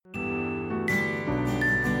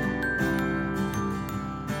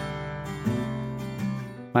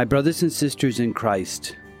My brothers and sisters in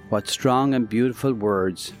Christ, what strong and beautiful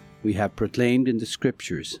words we have proclaimed in the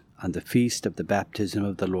Scriptures on the feast of the baptism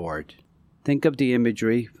of the Lord. Think of the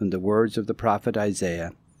imagery from the words of the prophet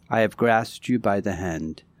Isaiah. I have grasped you by the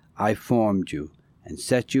hand. I formed you and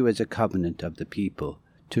set you as a covenant of the people.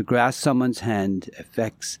 To grasp someone's hand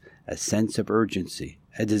affects a sense of urgency,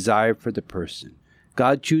 a desire for the person.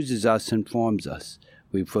 God chooses us and forms us.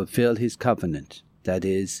 We fulfill his covenant. That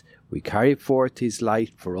is, we carry forth his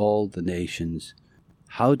light for all the nations.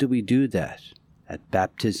 How do we do that? At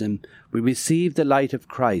baptism, we receive the light of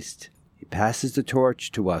Christ. He passes the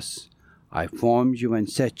torch to us. I formed you and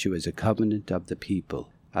set you as a covenant of the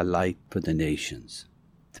people, a light for the nations.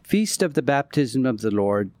 The feast of the baptism of the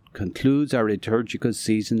Lord concludes our liturgical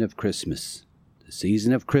season of Christmas. The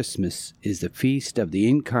season of Christmas is the feast of the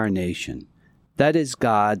Incarnation. That is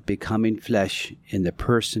God becoming flesh in the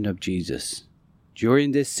person of Jesus.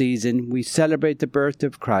 During this season, we celebrate the birth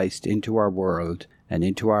of Christ into our world and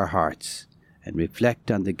into our hearts, and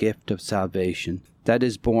reflect on the gift of salvation that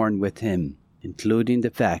is born with him, including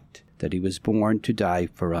the fact that he was born to die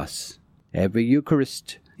for us. Every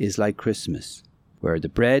Eucharist is like Christmas, where the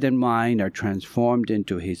bread and wine are transformed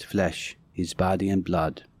into his flesh, his body and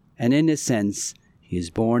blood, and in a sense, he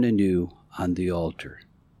is born anew on the altar.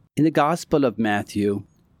 In the Gospel of Matthew,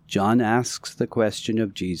 John asks the question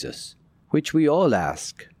of Jesus, which we all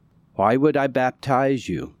ask, why would I baptize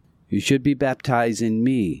you? You should be baptizing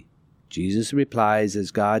me. Jesus replies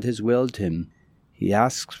as God has willed him. He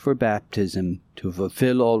asks for baptism to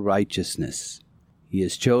fulfill all righteousness. He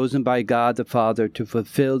is chosen by God the Father to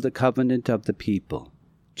fulfill the covenant of the people.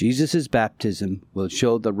 Jesus' baptism will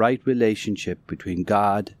show the right relationship between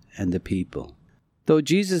God and the people. Though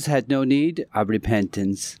Jesus had no need of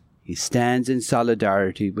repentance, he stands in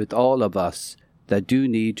solidarity with all of us that do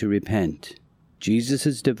need to repent.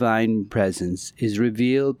 Jesus' divine presence is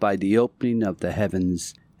revealed by the opening of the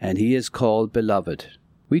heavens, and he is called Beloved.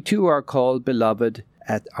 We too are called Beloved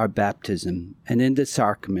at our baptism, and in the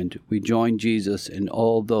sacrament we join Jesus and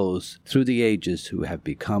all those through the ages who have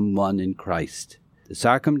become one in Christ. The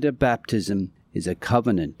sacrament of baptism is a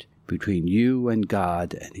covenant between you and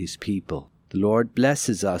God and his people. The Lord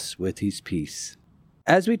blesses us with his peace.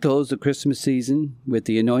 As we close the Christmas season with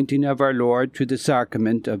the anointing of our Lord through the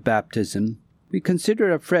sacrament of baptism, we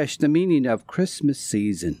consider afresh the meaning of Christmas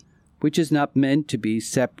season, which is not meant to be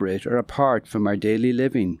separate or apart from our daily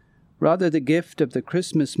living. Rather, the gift of the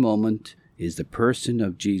Christmas moment is the person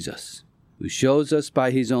of Jesus, who shows us by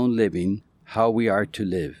his own living how we are to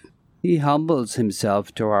live. He humbles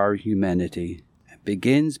himself to our humanity and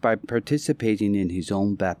begins by participating in his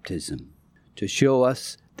own baptism to show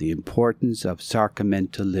us the importance of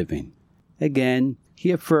sacramental living. Again, he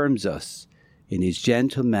affirms us in his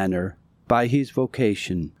gentle manner by his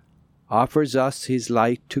vocation, offers us his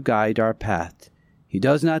light to guide our path. He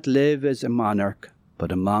does not live as a monarch,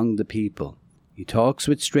 but among the people. He talks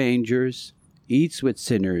with strangers, eats with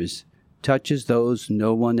sinners, touches those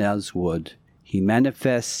no one else would. He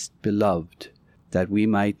manifests beloved, that we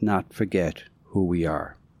might not forget who we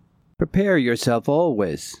are. Prepare yourself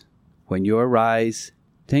always. When you arise,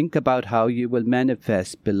 think about how you will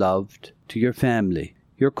manifest beloved to your family,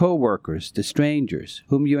 your co-workers, the strangers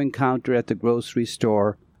whom you encounter at the grocery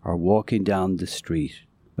store or walking down the street.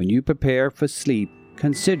 When you prepare for sleep,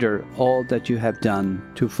 consider all that you have done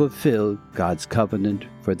to fulfill God's covenant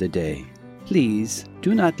for the day. Please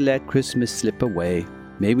do not let Christmas slip away.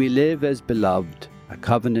 May we live as beloved, a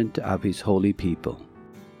covenant of his holy people.